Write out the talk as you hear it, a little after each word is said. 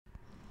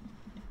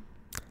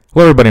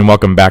Hello, everybody, and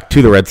welcome back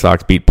to the Red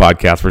Sox Beat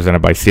podcast presented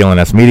by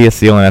CLNS Media.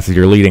 CLNS is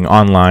your leading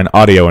online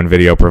audio and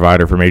video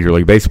provider for Major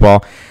League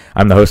Baseball.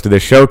 I'm the host of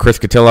this show, Chris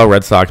Cotillo,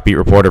 Red Sox beat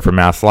reporter for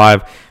Mass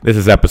Live. This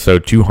is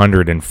episode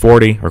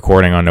 240,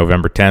 recording on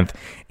November 10th,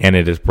 and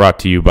it is brought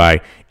to you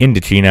by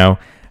Indochino.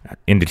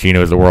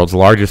 Indochino is the world's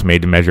largest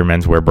made-to-measure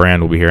menswear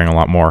brand. We'll be hearing a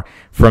lot more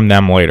from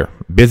them later.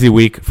 Busy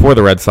week for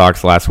the Red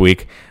Sox last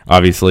week.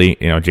 Obviously,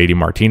 JD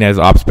Martinez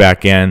opts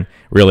back in,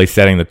 really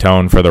setting the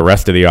tone for the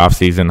rest of the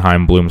offseason.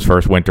 Chaim Bloom's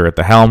first winter at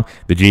the helm.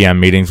 The GM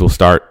meetings will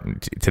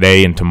start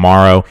today and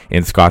tomorrow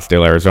in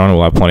Scottsdale, Arizona.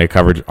 We'll have plenty of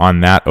coverage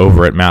on that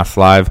over at Mass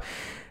Live.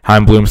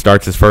 Chaim Bloom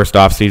starts his first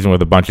offseason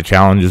with a bunch of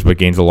challenges, but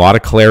gains a lot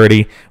of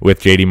clarity with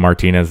JD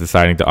Martinez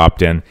deciding to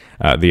opt in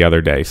the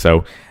other day.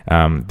 So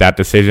that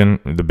decision,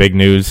 the big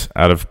news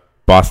out of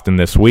Boston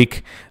this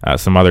week.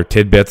 Some other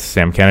tidbits.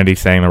 Sam Kennedy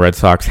saying the Red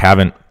Sox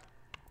haven't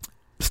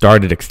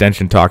started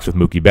extension talks with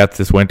Mookie Betts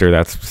this winter.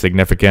 That's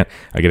significant.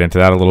 I'll get into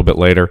that a little bit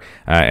later.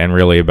 And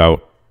really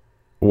about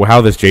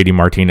how this JD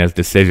Martinez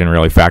decision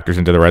really factors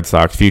into the Red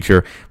Sox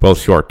future, both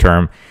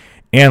short-term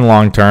and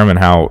long-term, and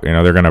how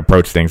they're going to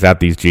approach things at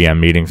these GM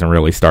meetings and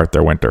really start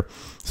their winter.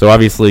 So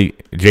obviously,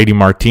 JD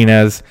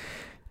Martinez,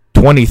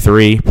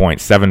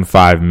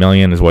 $23.75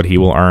 million is what he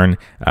will earn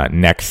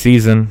next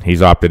season.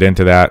 He's opted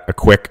into that. A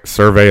quick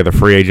survey of the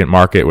free agent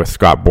market with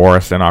Scott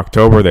Boras in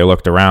October. They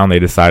looked around. They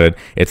decided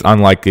it's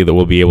unlikely that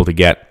we'll be able to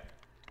get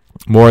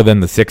more than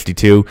the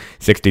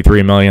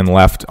 $63 million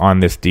left on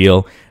this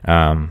deal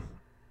in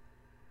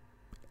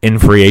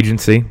free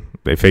agency.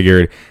 They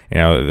figured,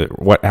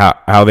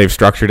 how they've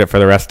structured it for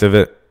the rest of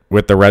it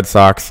with the Red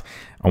Sox,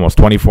 almost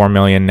 $24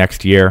 million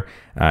next year,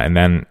 and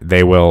then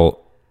they will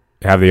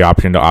have the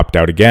option to opt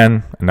out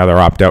again. Another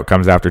opt-out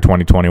comes after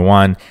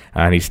 2021,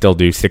 and he still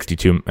do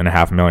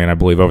 $62.5 million, I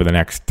believe, over the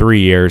next 3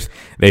 years.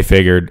 They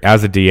figured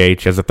as a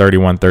DH, as a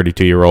 31,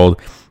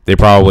 32-year-old, they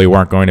probably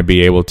weren't going to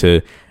be able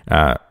to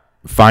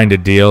find a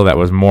deal that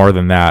was more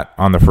than that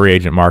on the free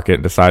agent market,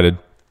 and decided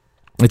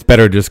it's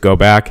better to just go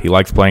back. He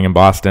likes playing in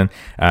Boston.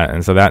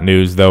 And so that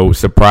news, though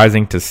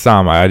surprising to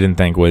some, I didn't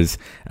think was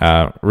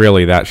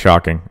really that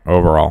shocking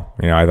overall.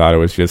 I thought it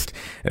was just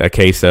a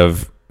case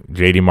of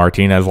JD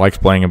Martinez likes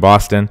playing in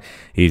Boston.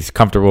 He's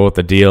comfortable with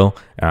the deal,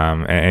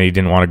 and he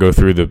didn't want to go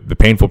through the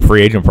painful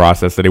free agent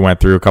process that he went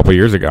through a couple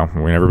years ago.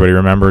 When everybody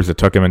remembers, it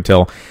took him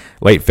until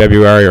late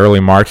February, early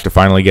March to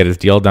finally get his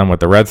deal done with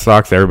the Red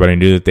Sox. Everybody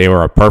knew that they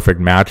were a perfect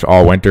match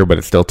all winter, but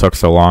it still took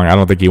so long. I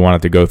don't think he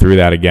wanted to go through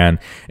that again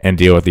and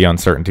deal with the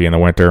uncertainty in the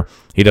winter.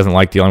 He doesn't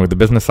like dealing with the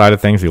business side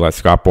of things. He lets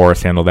Scott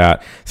Boras handle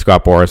that.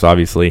 Scott Boras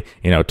obviously,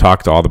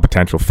 talked to all the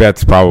potential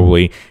fits,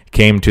 probably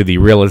came to the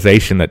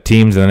realization that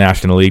teams in the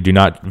National League do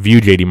not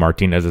view JD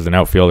Martinez as an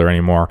outfielder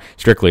anymore,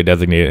 strictly a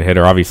designated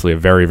hitter, obviously a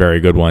very,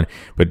 very good one,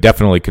 but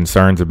definitely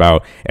concerns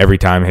about every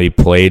time he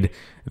played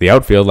the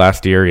outfield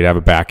last year, he'd have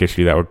a back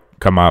issue that would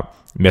come up,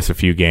 miss a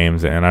few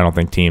games, and I don't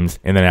think teams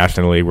in the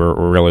National League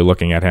were really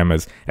looking at him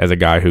as a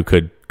guy who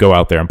could go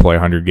out there and play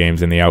 100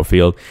 games in the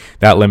outfield.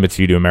 That limits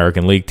you to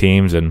American League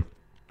teams, and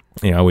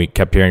we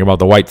kept hearing about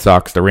the White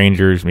Sox, the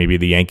Rangers, maybe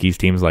the Yankees,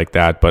 teams like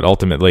that. But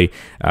ultimately,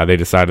 they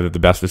decided that the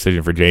best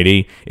decision for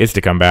JD is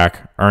to come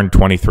back, earn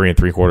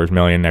 $23.75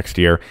 million next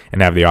year,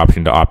 and have the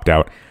option to opt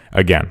out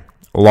again.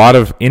 A lot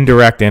of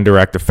indirect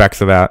effects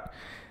of that.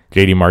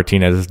 JD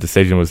Martinez's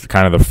decision was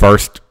kind of the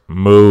first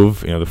move,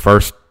 the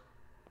first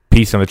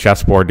piece on the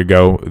chessboard to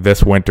go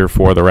this winter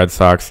for the Red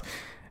Sox,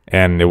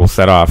 and it will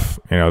set off,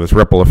 this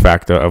ripple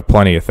effect of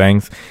plenty of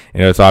things.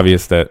 It's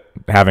obvious that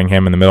having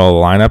him in the middle of the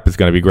lineup is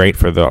going to be great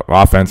for the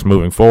offense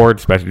moving forward,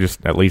 especially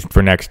just at least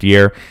for next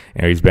year.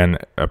 He's been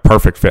a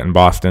perfect fit in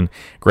Boston,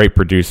 great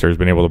producer, has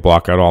been able to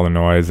block out all the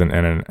noise, and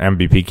an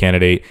MVP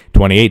candidate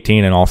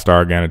 2018 and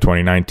All-Star again in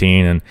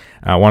 2019. And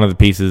one of the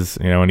pieces,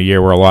 in a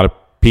year where a lot of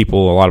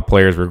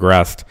players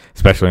regressed,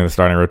 especially in the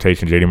starting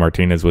rotation. JD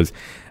Martinez was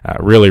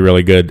really,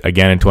 really good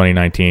again in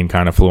 2019,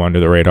 kind of flew under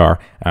the radar.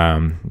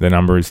 The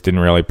numbers didn't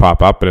really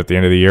pop up, but at the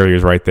end of the year, he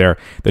was right there,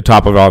 the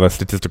top of all the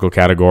statistical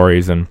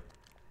categories, and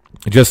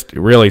just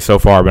really so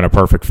far been a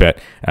perfect fit.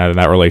 And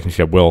that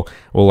relationship will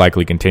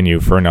likely continue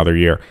for another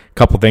year. A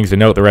couple things to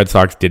note: the Red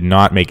Sox did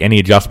not make any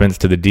adjustments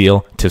to the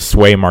deal to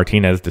sway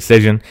Martinez's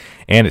decision,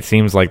 and it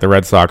seems like the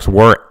Red Sox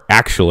were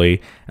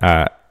actually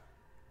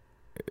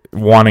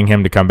wanting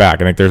him to come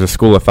back. I think there's a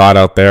school of thought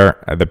out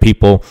there.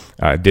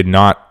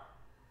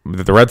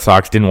 The Red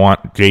Sox didn't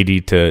want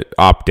JD to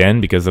opt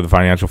in because of the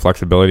financial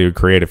flexibility it would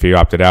create if he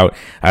opted out.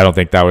 I don't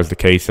think that was the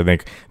case. I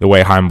think the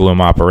way Chaim Bloom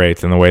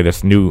operates and the way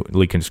this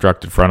newly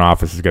constructed front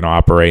office is going to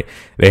operate,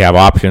 they have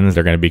options.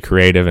 They're going to be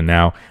creative, and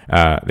now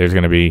there's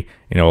going to be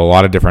a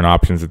lot of different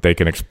options that they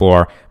can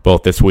explore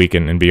both this week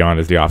and beyond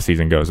as the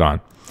offseason goes on.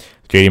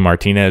 JD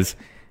Martinez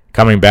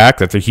coming back,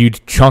 that's a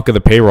huge chunk of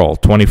the payroll,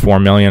 $24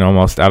 million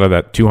almost out of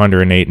that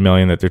 $208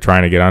 million that they're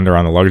trying to get under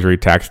on the luxury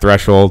tax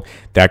threshold.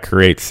 That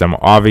creates some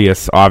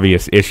obvious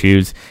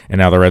issues, and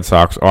now the Red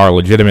Sox are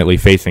legitimately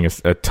facing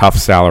a tough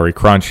salary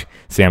crunch.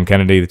 Sam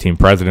Kennedy, the team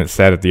president,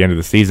 said at the end of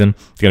the season,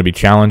 it's going to be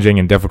challenging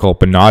and difficult,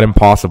 but not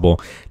impossible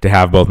to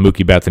have both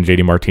Mookie Betts and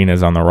JD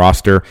Martinez on the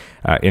roster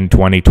in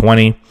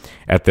 2020.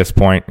 At this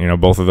point,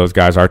 both of those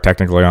guys are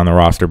technically on the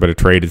roster, but a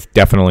trade is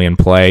definitely in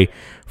play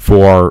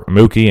for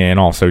Mookie and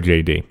also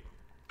JD.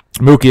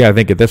 Mookie, I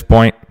think at this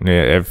point,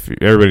 if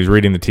everybody's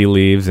reading the tea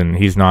leaves and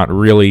he's not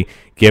really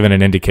given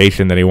an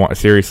indication that he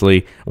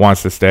seriously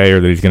wants to stay, or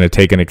that he's going to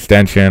take an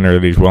extension, or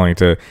that he's willing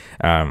to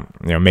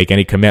make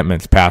any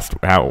commitments past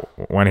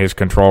when his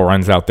control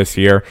runs out this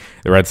year,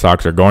 the Red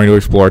Sox are going to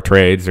explore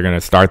trades. They're going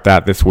to start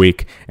that this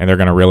week, and they're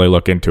going to really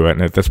look into it.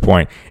 And at this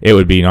point, it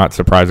would be not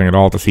surprising at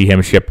all to see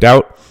him shipped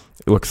out.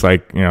 It looks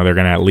like they're going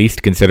to at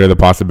least consider the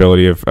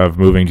possibility of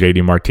moving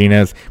JD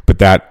Martinez, but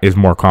that is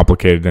more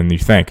complicated than you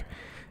think.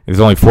 There's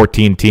only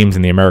 14 teams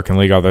in the American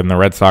League other than the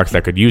Red Sox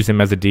that could use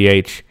him as a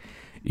DH.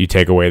 You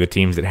take away the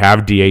teams that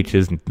have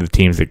DHs and the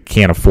teams that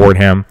can't afford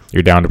him,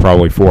 you're down to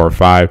probably 4 or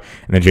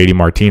 5. And then JD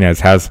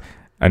Martinez has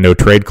a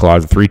no-trade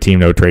clause, a 3-team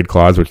no-trade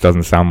clause, which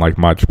doesn't sound like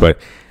much, but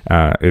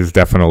is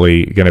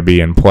definitely going to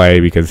be in play,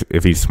 because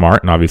if he's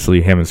smart, and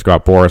obviously him and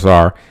Scott Boras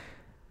are,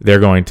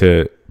 they're going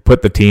to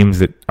put the teams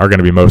that are going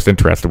to be most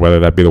interested, whether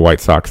that be the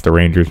White Sox, the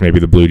Rangers, maybe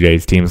the Blue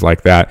Jays, teams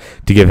like that,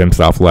 to give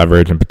himself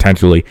leverage and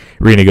potentially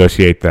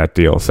renegotiate that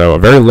deal. So a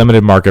very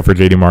limited market for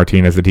JD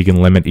Martinez that he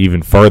can limit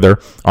even further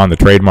on the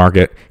trade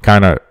market.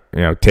 Kind of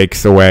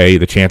takes away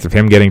the chance of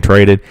him getting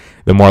traded.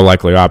 The more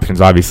likely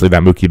options, obviously,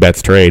 that Mookie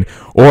Betts trade,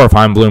 or if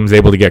Chaim Bloom's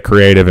able to get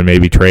creative and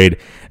maybe trade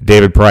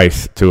David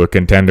Price to a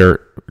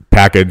contender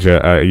package,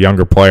 a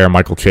younger player,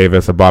 Michael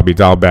Chavis, a Bobby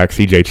Dahlbeck,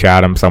 C.J.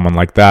 Chatham, someone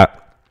like that.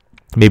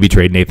 Maybe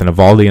trade Nathan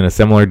Eovaldi in a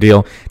similar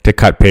deal to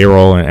cut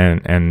payroll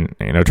and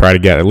try to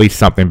get at least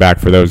something back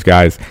for those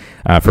guys.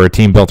 For a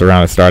team built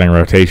around a starting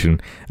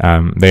rotation,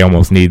 they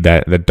almost need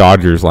that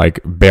Dodgers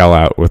like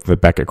bailout with the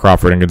Beckett,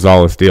 Crawford, and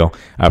Gonzalez deal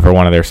for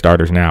one of their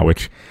starters now,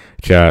 which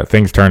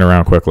things turn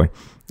around quickly.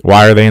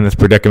 Why are they in this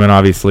predicament?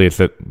 Obviously, it's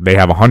that they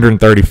have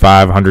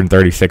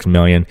 136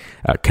 million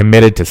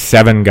committed to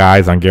 7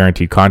 guys on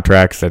guaranteed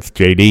contracts. That's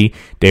JD,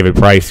 David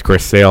Price,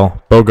 Chris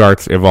Sale,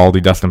 Bogarts,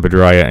 Eovaldi, Dustin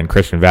Pedroia, and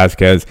Christian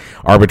Vasquez.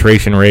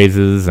 Arbitration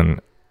raises and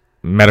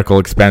medical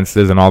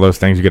expenses and all those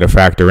things you got to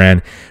factor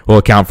in will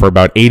account for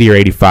about 80 or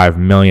 85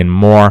 million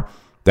more.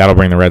 That'll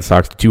bring the Red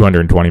Sox to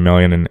 220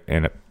 million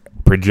in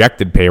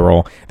projected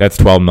payroll. That's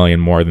 12 million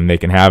more than they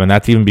can have, and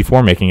that's even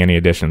before making any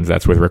additions.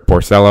 That's with Rick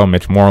Porcello,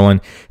 Mitch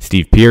Moreland,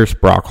 Steve Pearce,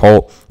 Brock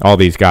Holt, all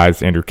these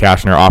guys, Andrew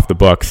Kashner off the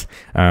books,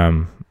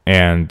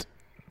 and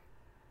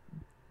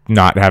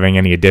not having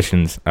any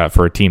additions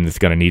for a team that's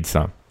going to need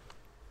some.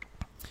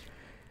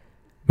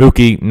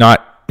 Mookie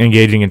not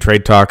engaging in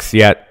trade talks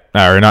yet,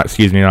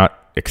 not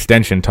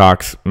extension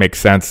talks. Makes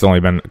sense. It's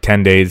only been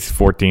 10 days,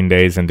 14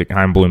 days into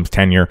Chaim Bloom's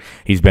tenure.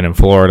 He's been in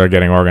Florida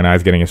getting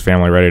organized, getting his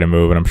family ready to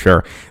move, and I'm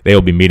sure they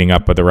will be meeting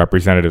up with the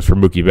representatives for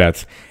Mookie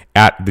Betts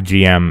at the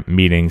GM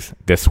meetings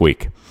this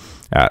week.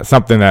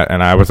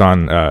 And I was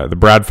on the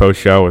Bradfo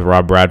show with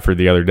Rob Bradford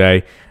the other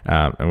day,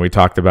 and we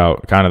talked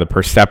about kind of the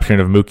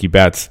perception of Mookie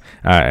Betts,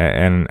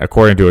 and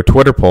according to a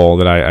Twitter poll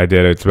that I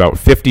did, it's about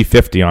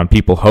 50-50 on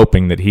people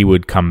hoping that he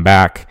would come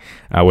back,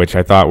 which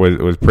I thought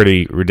was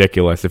pretty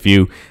ridiculous. If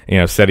you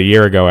said a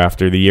year ago,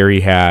 after the year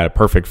he had, a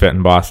perfect fit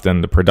in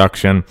Boston, the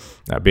production,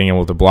 being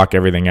able to block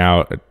everything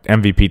out,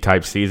 MVP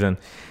type season,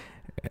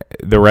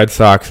 the Red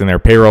Sox and their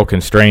payroll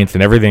constraints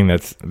and everything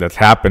that's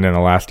happened in the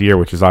last year,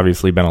 which has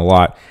obviously been a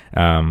lot,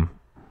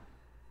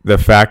 the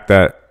fact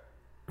that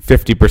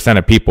 50%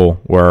 of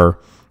people were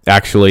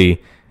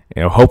actually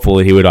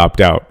hopefully he would opt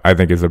out, I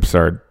think is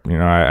absurd.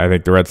 I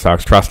think the Red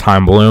Sox trust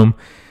Chaim Bloom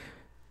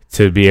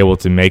to be able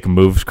to make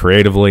moves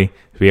creatively,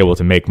 to be able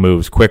to make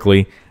moves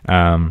quickly,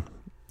 and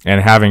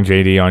having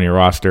JD on your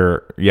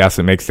roster, yes,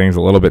 it makes things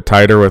a little bit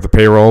tighter with the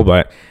payroll,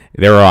 but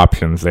there are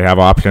options. They have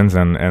options,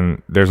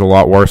 and there's a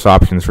lot worse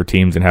options for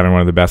teams than having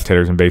one of the best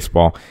hitters in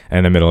baseball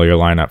in the middle of your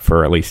lineup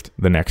for at least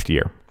the next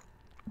year.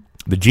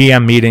 The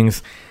GM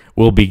meetings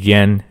will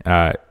begin,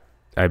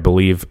 I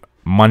believe,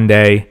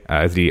 Monday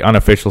as the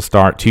unofficial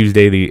start.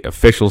 Tuesday, the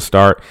official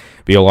start.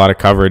 Be a lot of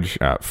coverage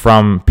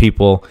from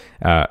people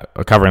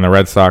covering the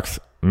Red Sox.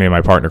 Me and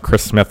my partner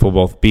Chris Smith will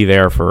both be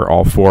there for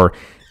all 4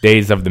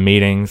 days of the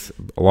meetings.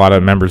 A lot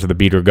of members of the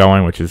beat are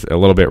going, which is a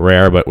little bit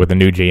rare, but with a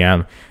new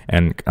GM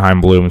and Chaim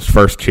Bloom's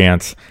first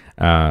chance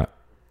to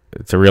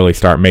really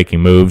start making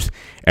moves,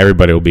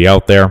 everybody will be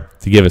out there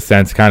to give a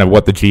sense kind of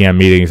what the GM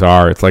meetings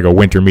are. It's like a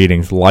winter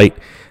meetings light.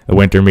 The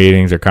winter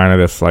meetings are kind of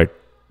this like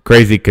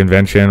crazy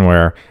convention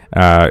where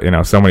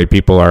so many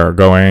people are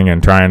going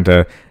and trying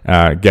to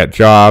get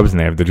jobs, and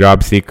they have the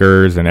job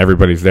seekers, and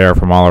everybody's there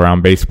from all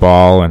around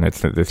baseball, and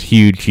it's this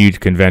huge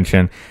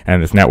convention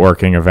and this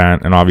networking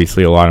event, and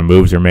obviously a lot of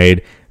moves are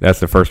made. That's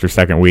the first or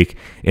second week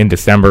in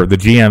December. The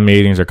GM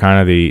meetings are kind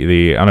of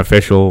the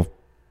unofficial,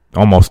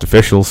 almost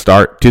official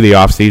start to the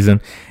off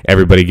season.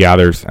 Everybody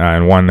gathers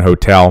in one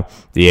hotel.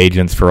 The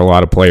agents for a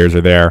lot of players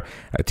are there.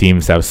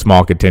 Teams have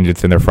small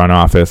contingents in their front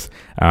office.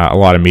 A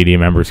lot of media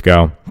members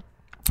go.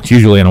 It's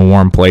usually in a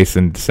warm place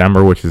in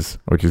December, which is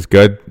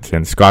good. It's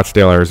in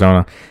Scottsdale,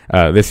 Arizona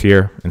this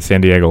year, in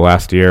San Diego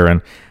last year,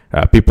 and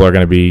people are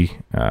going to be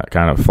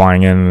kind of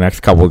flying in the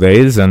next couple of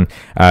days, and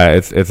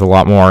it's a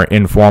lot more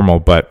informal.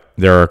 But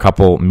there are a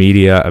couple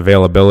media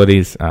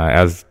availabilities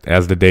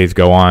as the days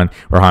go on,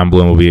 where Chaim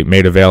Bloom will be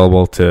made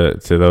available to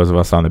those of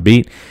us on the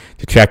beat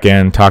to check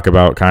in, talk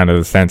about kind of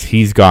the sense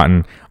he's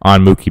gotten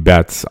on Mookie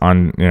Betts,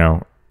 on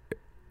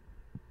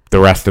the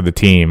rest of the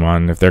team,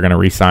 on if they're going to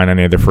re-sign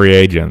any of the free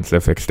agents,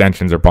 if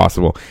extensions are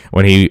possible.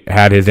 When he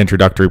had his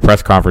introductory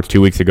press conference 2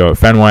 weeks ago at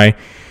Fenway,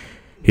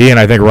 he, and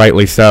I think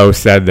rightly so,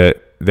 said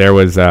that there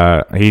was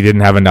he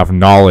didn't have enough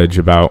knowledge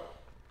about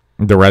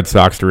the Red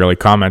Sox to really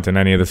comment on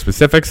any of the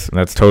specifics. And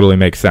that's totally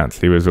makes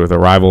sense. He was with a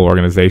rival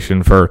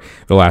organization for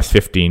the last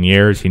 15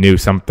 years. He knew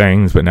some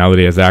things, but now that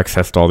he has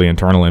access to all the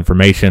internal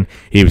information,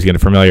 he was going to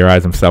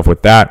familiarize himself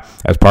with that.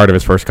 As part of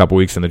his first couple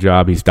weeks in the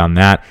job, he's done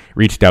that.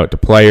 Reached out to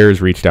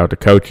players, reached out to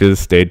coaches,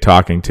 stayed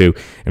talking to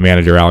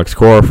manager Alex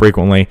Cora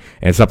frequently,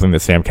 and something that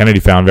Sam Kennedy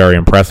found very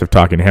impressive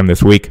talking to him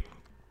this week.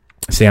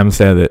 Sam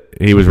said that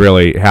he was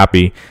really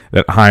happy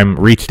that Chaim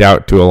reached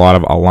out to a lot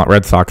of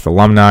Red Sox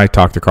alumni,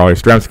 talked to Carl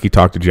Yastrzemski,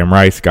 talked to Jim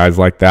Rice, guys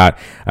like that,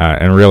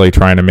 and really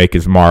trying to make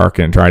his mark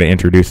and try to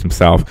introduce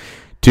himself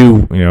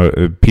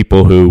to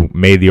people who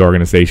made the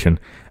organization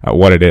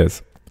what it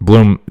is.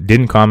 Bloom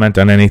didn't comment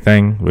on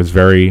anything, was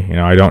very,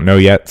 I don't know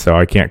yet, so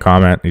I can't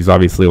comment. He's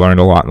obviously learned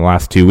a lot in the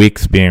last 2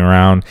 weeks, being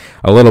around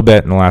a little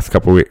bit in the last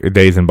couple of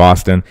days in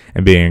Boston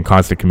and being in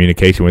constant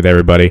communication with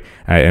everybody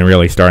and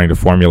really starting to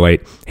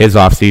formulate his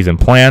offseason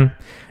plan.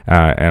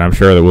 And I'm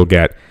sure that we'll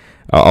get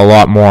a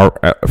lot more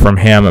from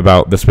him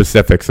about the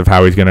specifics of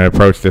how he's going to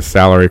approach this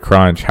salary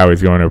crunch, how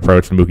he's going to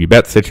approach the Mookie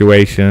Betts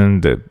situation,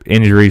 the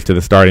injuries to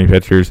the starting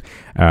pitchers,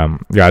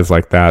 guys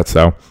like that.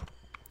 So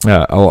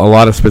a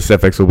lot of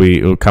specifics will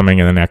be coming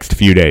in the next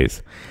few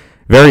days.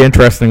 Very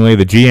interestingly,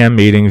 the GM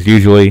meetings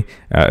usually,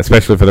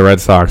 especially for the Red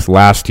Sox,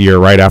 last year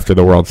right after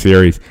the World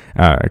Series,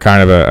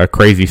 kind of a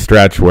crazy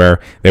stretch where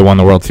they won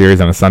the World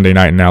Series on a Sunday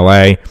night in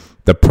LA.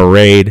 The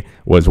parade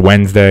was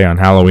Wednesday on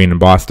Halloween in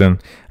Boston,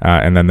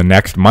 and then the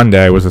next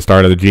Monday was the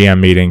start of the GM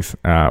meetings,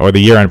 or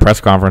the year-end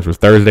press conference was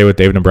Thursday with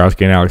David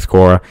Dombrowski and Alex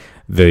Cora.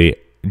 The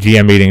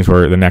GM meetings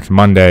were the next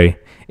Monday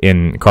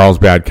in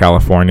Carlsbad,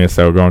 California,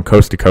 so going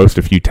coast to coast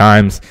a few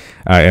times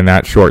in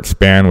that short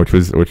span, which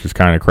was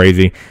kind of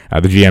crazy.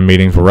 The GM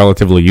meetings were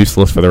relatively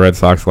useless for the Red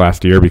Sox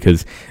last year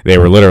because they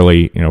were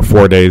literally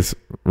 4 days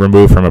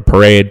removed from a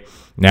parade.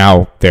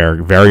 Now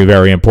they're very,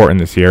 very important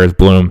this year as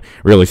Bloom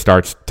really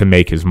starts to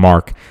make his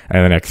mark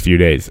in the next few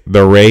days.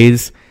 The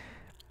Rays,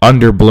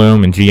 under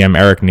Bloom and GM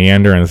Eric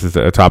Neander, and this is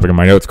a topic in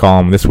my notes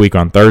column this week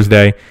on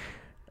Thursday,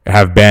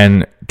 have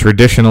been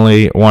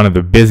traditionally one of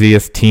the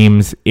busiest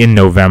teams in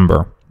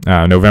November.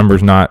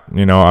 November's not,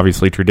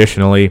 obviously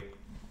traditionally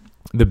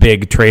the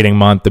big trading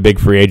month, the big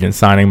free agent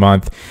signing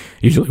month.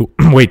 Usually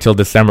wait till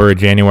December or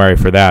January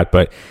for that.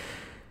 But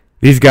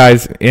these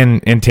guys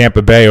in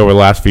Tampa Bay over the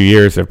last few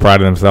years have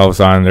prided themselves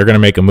on they're going to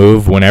make a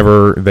move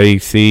whenever they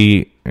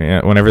think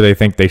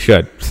they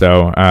should.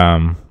 So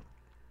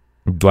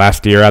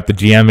last year at the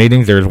GM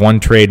meetings, there was one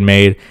trade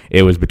made.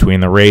 It was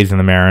between the Rays and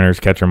the Mariners.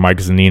 Catcher Mike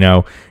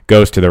Zunino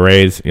goes to the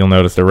Rays. You'll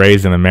notice the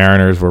Rays and the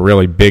Mariners were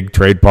really big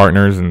trade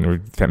partners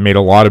and made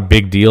a lot of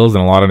big deals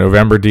and a lot of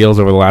November deals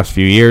over the last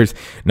few years.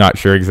 Not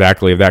sure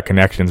exactly if that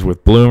connection's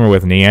with Bloom or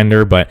with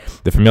Neander, but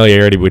the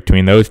familiarity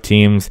between those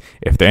teams,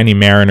 if any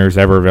Mariners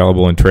ever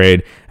available in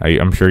trade,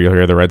 I'm sure you'll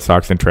hear the Red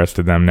Sox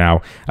interested in them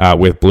now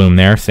with Bloom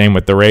there. Same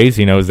with the Rays.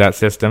 He knows that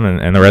system,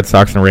 and the Red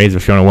Sox and Rays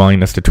have shown a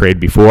willingness to trade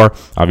before.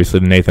 Obviously,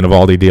 the Nathan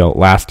Eovaldi deal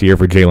last year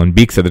for Jalen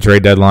Beeks at the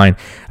trade deadline.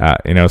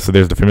 So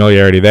there's the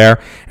familiarity there.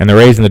 And the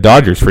Rays and the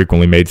Dodgers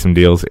frequently made some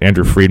deals.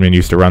 Andrew Friedman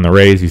used to run the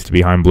Rays, used to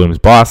be Chaim Bloom's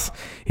boss.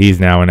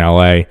 He's now in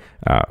L.A.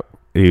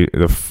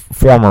 The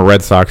former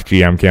Red Sox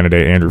GM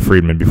candidate, Andrew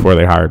Friedman, before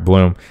they hired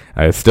Bloom,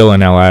 is still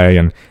in L.A.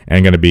 and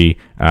going to be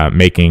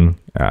making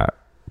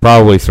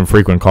probably some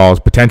frequent calls,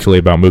 potentially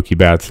about Mookie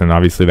Betts, and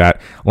obviously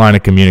that line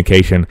of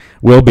communication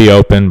will be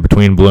open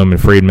between Bloom and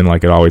Friedman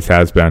like it always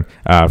has been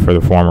for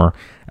the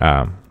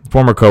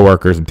former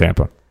co-workers in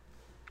Tampa.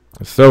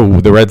 So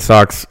the Red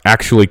Sox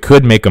actually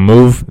could make a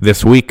move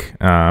this week.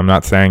 I'm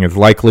not saying it's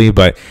likely,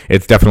 but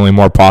it's definitely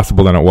more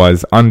possible than it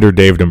was under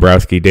Dave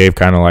Dombrowski. Dave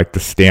kind of liked to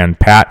stand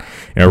pat.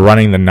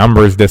 Running the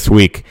numbers this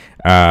week,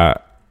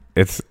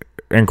 it's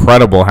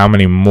incredible how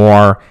many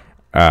more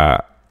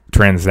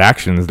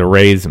transactions the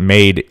Rays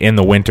made in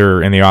the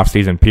winter, in the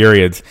offseason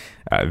periods,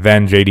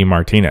 than J.D.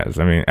 Martinez.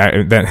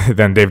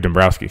 Than Dave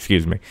Dombrowski,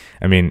 excuse me.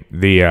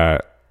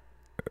 The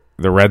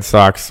Red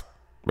Sox,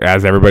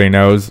 as everybody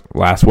knows,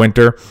 last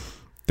winter,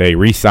 they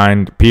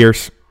re-signed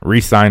Pierce,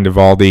 re-signed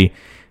Eovaldi,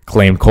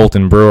 claimed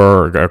Colton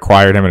Brewer,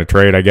 acquired him in a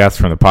trade, I guess,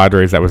 from the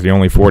Padres. That was the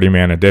only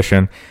 40-man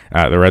addition.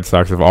 The Red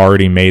Sox have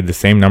already made the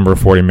same number of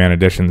 40-man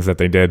additions that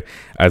they did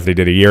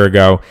a year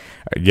ago,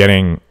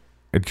 getting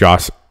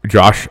Josh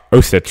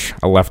Osich,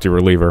 a lefty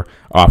reliever,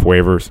 off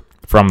waivers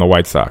from the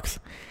White Sox.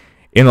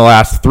 In the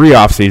last 3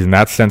 offseasons,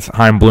 that's since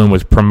Chaim Bloom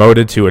was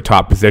promoted to a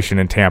top position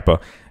in Tampa,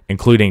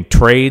 including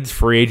trades,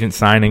 free agent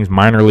signings,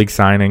 minor league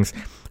signings,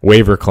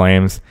 waiver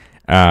claims,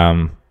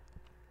 and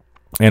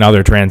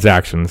other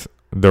transactions.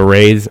 The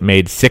Rays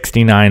made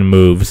 69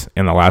 moves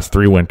in the last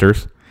 3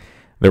 winters.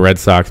 The Red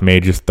Sox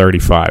made just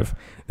 35.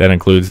 That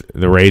includes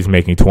the Rays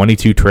making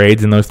 22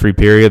 trades in those 3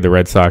 periods. The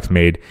Red Sox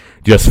made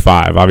just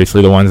 5.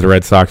 Obviously, the ones the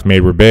Red Sox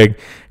made were big.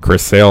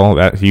 Chris Sale,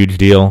 that huge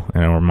deal,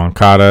 or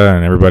Moncada,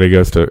 and everybody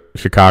goes to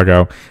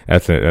Chicago.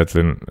 That's a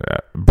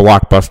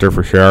blockbuster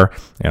for sure.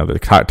 The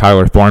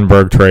Tyler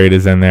Thornburg trade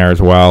is in there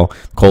as well.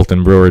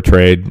 Colton Brewer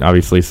trade,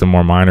 obviously some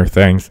more minor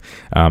things.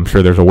 I'm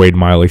sure there's a Wade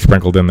Miley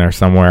sprinkled in there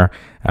somewhere.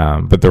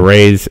 But the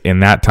Rays,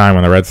 in that time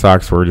when the Red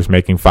Sox were just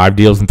making 5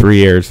 deals in 3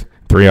 years,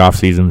 3 off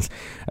seasons,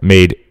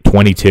 made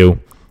 22.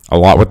 A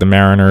lot with the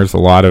Mariners, a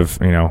lot of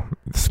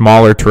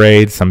smaller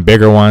trades, some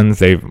bigger ones.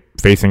 They're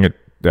facing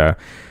a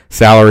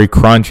salary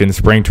crunch in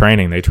spring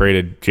training. They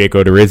traded Jake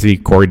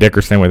Odorizzi, Corey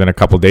Dickerson within a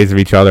couple days of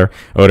each other.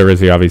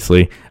 Odorizzi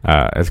obviously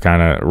has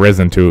kind of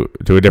risen to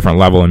a different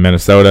level in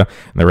Minnesota.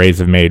 And the Rays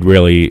have made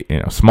really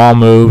small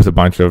moves, a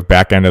bunch of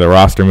back end of the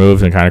roster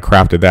moves, and kind of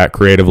crafted that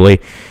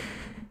creatively.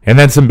 And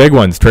then some big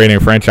ones, trading a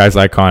franchise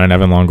icon and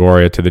Evan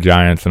Longoria to the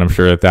Giants, and I'm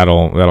sure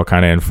that'll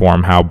kind of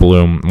inform how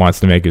Bloom wants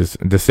to make his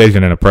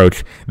decision and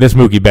approach this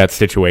Mookie Betts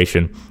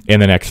situation in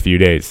the next few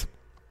days.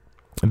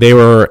 They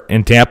were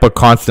in Tampa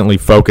constantly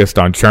focused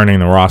on churning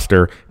the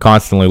roster,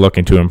 constantly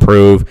looking to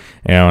improve.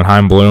 And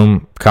Chaim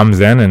Bloom comes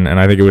in, and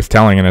I think it was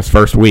telling in his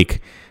first week.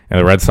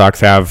 The Red Sox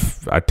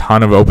have a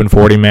ton of open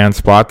 40-man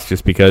spots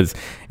just because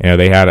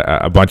they had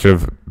a bunch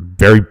of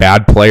very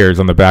bad players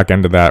on the back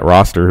end of that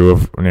roster who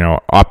have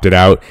opted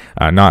out,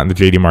 not in the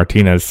JD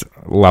Martinez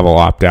level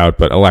opt out,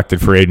 but elected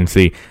free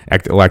agency,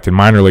 elected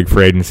minor league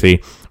free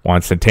agency.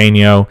 Juan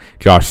Centeno,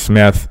 Josh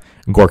Smith,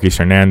 Gorky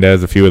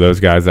Hernandez, a few of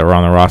those guys that were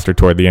on the roster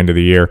toward the end of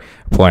the year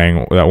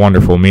playing that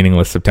wonderful,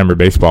 meaningless September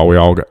baseball we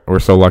all were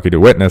so lucky to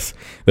witness.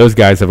 Those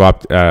guys have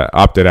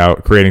opted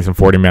out, creating some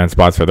 40-man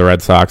spots for the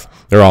Red Sox.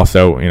 They're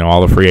also,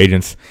 all the free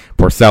agents,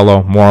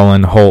 Porcello,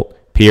 Moreland, Holt,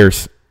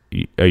 Pierce,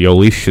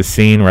 Yoelish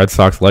Chacin, Red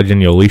Sox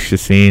legend Yoelish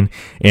Chacin,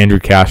 Andrew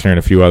Kashner, and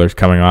a few others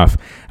coming off.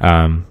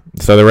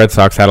 So the Red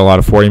Sox had a lot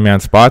of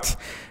 40-man spots.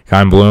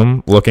 Chaim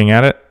Bloom, looking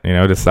at it,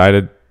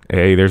 decided,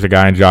 hey, there's a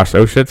guy in Josh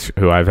Oshitz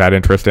who I've had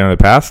interest in the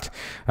past,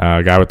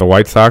 a guy with the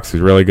White Sox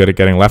who's really good at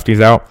getting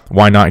lefties out.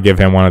 Why not give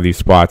him one of these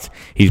spots?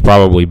 He's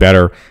probably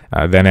better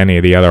than any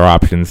of the other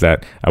options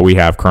that we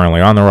have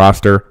currently on the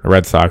roster. The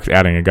Red Sox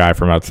adding a guy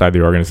from outside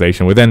the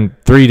organization within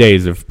 3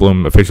 days of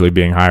Bloom officially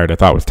being hired, I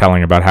thought was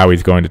telling about how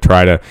he's going to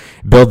try to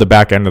build the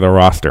back end of the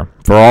roster.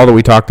 For all that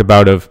we talked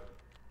about of,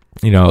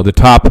 the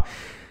top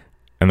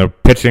and the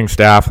pitching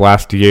staff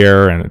last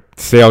year, and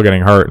Sale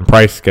getting hurt, and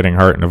Price getting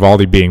hurt, and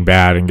Evaldi being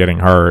bad and getting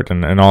hurt,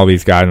 and all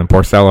these guys, and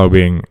Porcello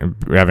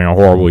having a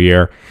horrible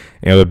year.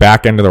 The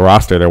back end of the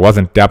roster, there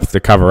wasn't depth to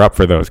cover up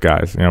for those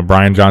guys.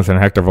 Brian Johnson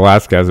and Hector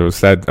Velasquez, it was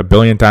said a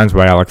billion times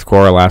by Alex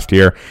Cora last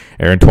year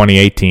or in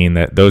 2018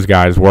 that those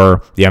guys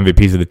were the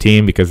MVPs of the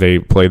team because they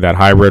played that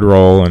hybrid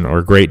role and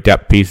were great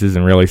depth pieces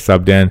and really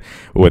subbed in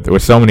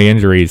with so many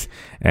injuries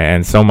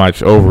and so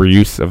much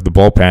overuse of the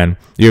bullpen.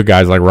 You have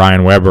guys like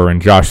Ryan Weber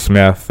and Josh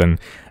Smith and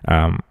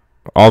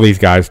all these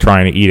guys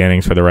trying to eat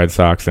innings for the Red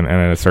Sox, and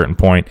at a certain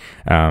point,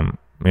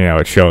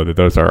 it showed that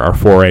those are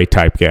 4A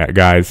type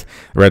guys.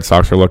 The Red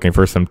Sox are looking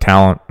for some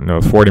talent.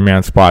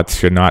 40-man spots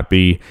should not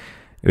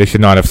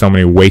have so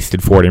many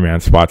wasted 40-man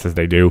spots as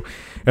they did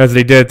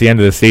at the end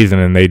of the season,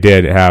 and they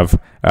did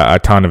have a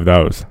ton of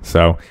those.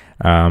 So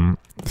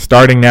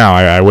starting now,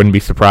 I wouldn't be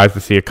surprised to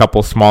see a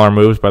couple smaller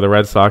moves by the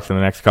Red Sox in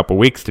the next couple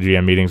weeks. The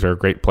GM meetings are a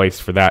great place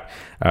for that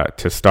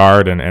to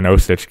start, and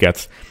Osich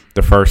gets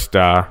the first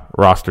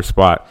roster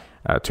spot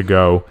to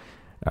go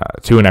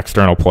to an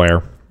external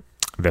player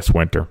this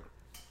winter.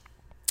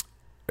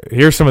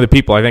 Here's some of the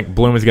people I think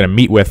Bloom is going to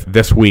meet with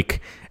this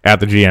week at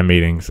the GM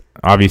meetings.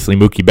 Obviously,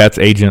 Mookie Betts'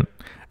 agent.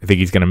 I think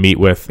he's going to meet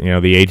with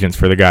the agents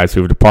for the guys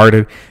who have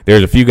departed.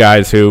 There's a few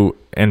guys who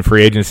in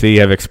free agency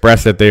have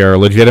expressed that they are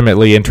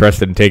legitimately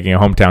interested in taking a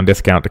hometown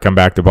discount to come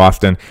back to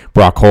Boston.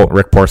 Brock Holt,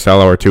 Rick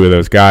Porcello are two of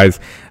those guys.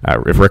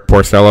 If Rick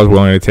Porcello is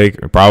willing to take,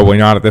 probably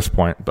not at this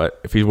point, but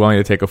if he's willing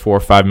to take a $4 or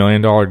 $5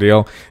 million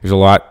deal, there's a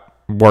lot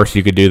worse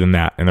you could do than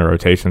that in the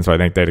rotation, so I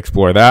think they'd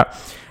explore that.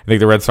 I think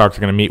the Red Sox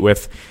are going to meet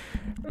with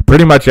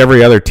pretty much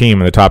every other team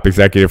and the top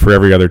executive for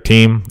every other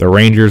team. The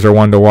Rangers are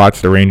one to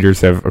watch. The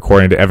Rangers have,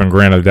 according to Evan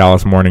Grant of the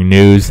Dallas Morning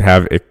News,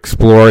 have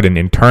explored and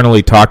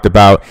internally talked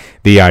about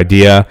the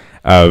idea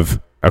of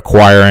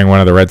acquiring one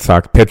of the Red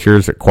Sox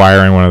pitchers,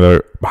 acquiring one of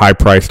the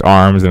high-priced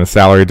arms in a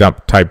salary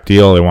dump type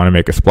deal. They want to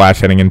make a splash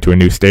heading into a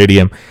new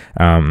stadium,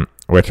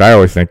 which I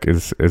always think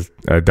is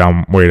a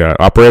dumb way to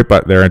operate,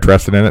 but they're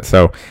interested in it.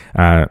 So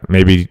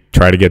maybe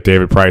try to get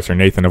David Price or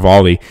Nathan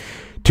Evaldi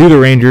to the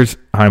Rangers.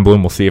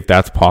 Heimblum will see if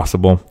that's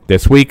possible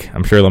this week.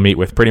 I'm sure they'll meet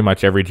with pretty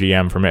much every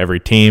GM from every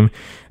team.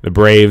 The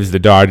Braves, the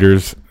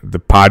Dodgers, the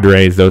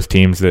Padres, those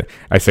teams that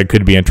I said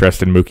could be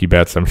interested in Mookie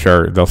Betts. I'm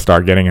sure they'll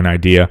start getting an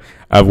idea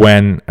of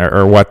when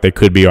or what they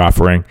could be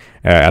offering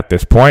at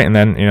this point. And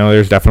then,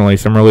 there's definitely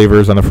some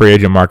relievers on the free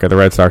agent market the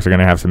Red Sox are going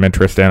to have some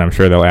interest in. I'm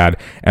sure they'll add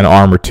an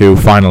arm or two.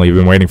 Finally, we've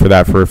been waiting for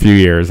that for a few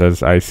years,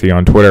 as I see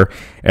on Twitter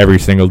every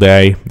single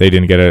day. They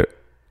didn't get a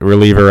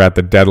reliever at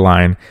the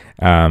deadline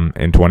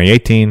in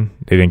 2018.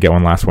 They didn't get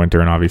one last winter,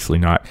 and obviously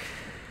not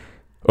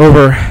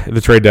over the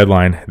trade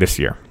deadline this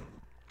year.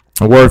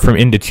 A word from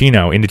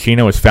Indochino.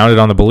 Indochino is founded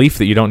on the belief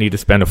that you don't need to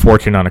spend a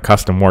fortune on a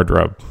custom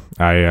wardrobe.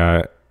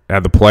 I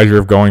had the pleasure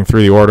of going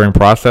through the ordering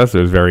process. It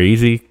was very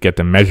easy. Get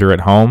to measure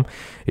at home.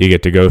 You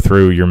get to go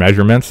through your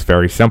measurements.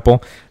 Very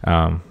simple.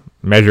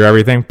 Measure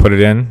everything, put it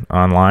in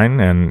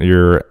online, and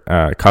your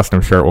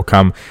custom shirt will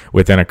come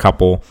within a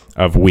couple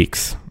of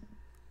weeks.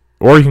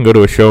 Or you can go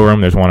to a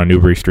showroom. There's one on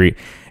Newbury Street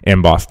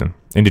in Boston.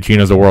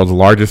 Indochino is the world's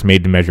largest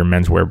made-to-measure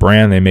menswear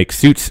brand. They make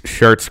suits,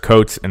 shirts,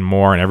 coats, and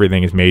more, and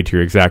everything is made to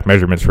your exact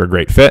measurements for a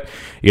great fit.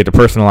 You get to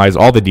personalize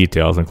all the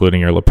details, including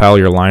your lapel,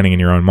 your lining,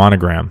 and your own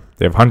monogram.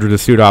 They have hundreds of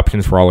suit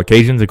options for all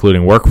occasions,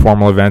 including work,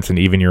 formal events, and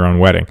even your own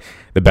wedding.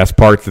 The best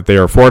part is that they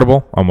are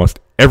affordable. Almost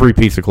every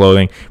piece of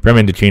clothing from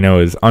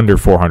Indochino is under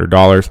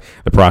 $400.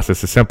 The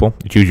process is simple.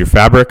 You choose your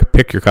fabric,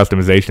 pick your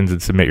customizations,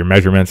 and submit your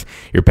measurements.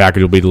 Your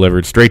package will be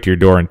delivered straight to your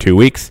door in 2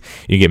 weeks.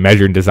 You get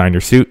measured and design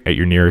your suit at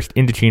your nearest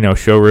Indochino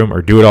showroom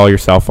or do it all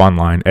yourself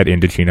online at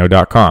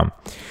Indochino.com.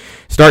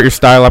 Start your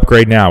style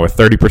upgrade now with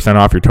 30%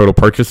 off your total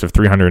purchase of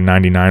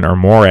 $399 or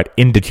more at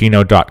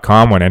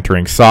Indochino.com when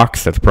entering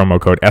SOX. That's promo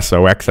code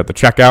SOX at the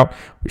checkout.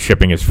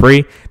 Shipping is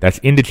free. That's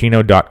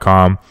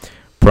Indochino.com.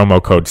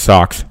 Promo code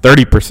SOX,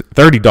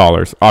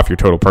 $30 off your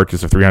total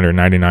purchase of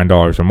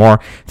 $399 or more.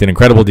 It's an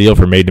incredible deal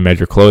for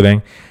made-to-measure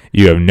clothing.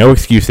 You have no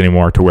excuse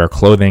anymore to wear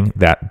clothing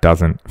that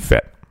doesn't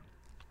fit.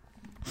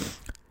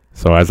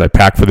 So as I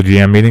pack for the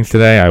GM meetings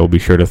today, I will be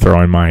sure to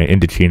throw in my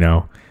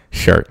Indochino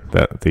shirt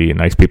that the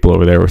nice people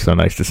over there were so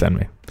nice to send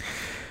me.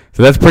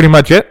 So that's pretty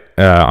much it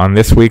on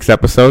this week's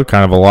episode.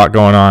 Kind of a lot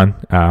going on.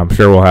 I'm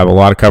sure we'll have a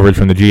lot of coverage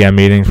from the GM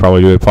meetings,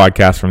 probably do a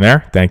podcast from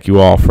there. Thank you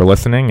all for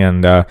listening,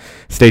 and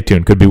stay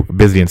tuned. Could be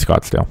busy in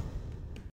Scottsdale.